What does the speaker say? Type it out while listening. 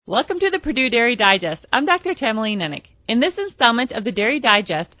Welcome to the Purdue Dairy Digest. I'm Dr. Tamaline Nennick. In this installment of the Dairy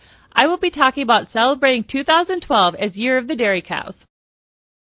Digest, I will be talking about celebrating 2012 as Year of the Dairy Cows.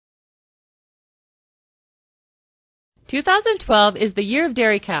 2012 is the Year of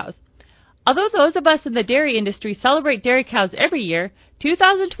Dairy Cows. Although those of us in the dairy industry celebrate dairy cows every year,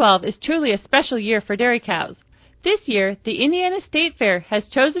 2012 is truly a special year for dairy cows. This year, the Indiana State Fair has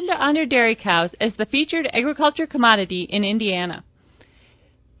chosen to honor dairy cows as the featured agriculture commodity in Indiana.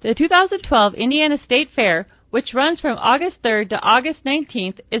 The 2012 Indiana State Fair, which runs from August 3rd to August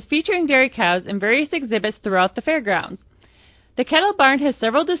 19th, is featuring dairy cows in various exhibits throughout the fairgrounds. The cattle barn has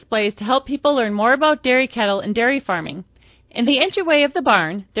several displays to help people learn more about dairy cattle and dairy farming. In the entryway of the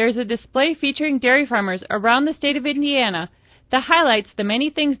barn, there is a display featuring dairy farmers around the state of Indiana that highlights the many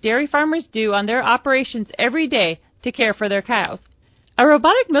things dairy farmers do on their operations every day to care for their cows. A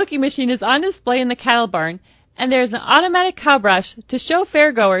robotic milking machine is on display in the cattle barn, and there is an automatic cow brush to show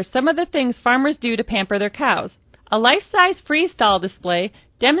fairgoers some of the things farmers do to pamper their cows. A life-size freestyle display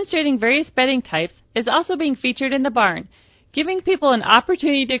demonstrating various bedding types is also being featured in the barn, giving people an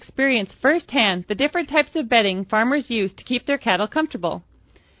opportunity to experience firsthand the different types of bedding farmers use to keep their cattle comfortable.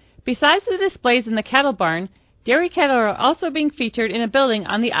 Besides the displays in the cattle barn, dairy cattle are also being featured in a building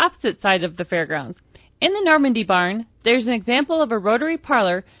on the opposite side of the fairgrounds. In the Normandy barn, there's an example of a rotary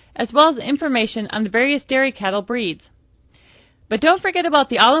parlor as well as information on the various dairy cattle breeds. But don't forget about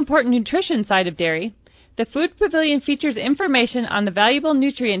the all-important nutrition side of dairy. The Food Pavilion features information on the valuable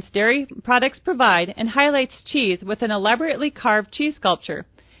nutrients dairy products provide and highlights cheese with an elaborately carved cheese sculpture.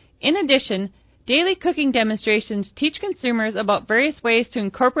 In addition, daily cooking demonstrations teach consumers about various ways to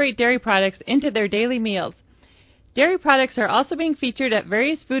incorporate dairy products into their daily meals. Dairy products are also being featured at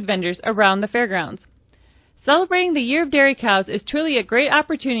various food vendors around the fairgrounds. Celebrating the Year of Dairy Cows is truly a great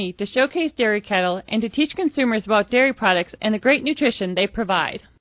opportunity to showcase dairy cattle and to teach consumers about dairy products and the great nutrition they provide.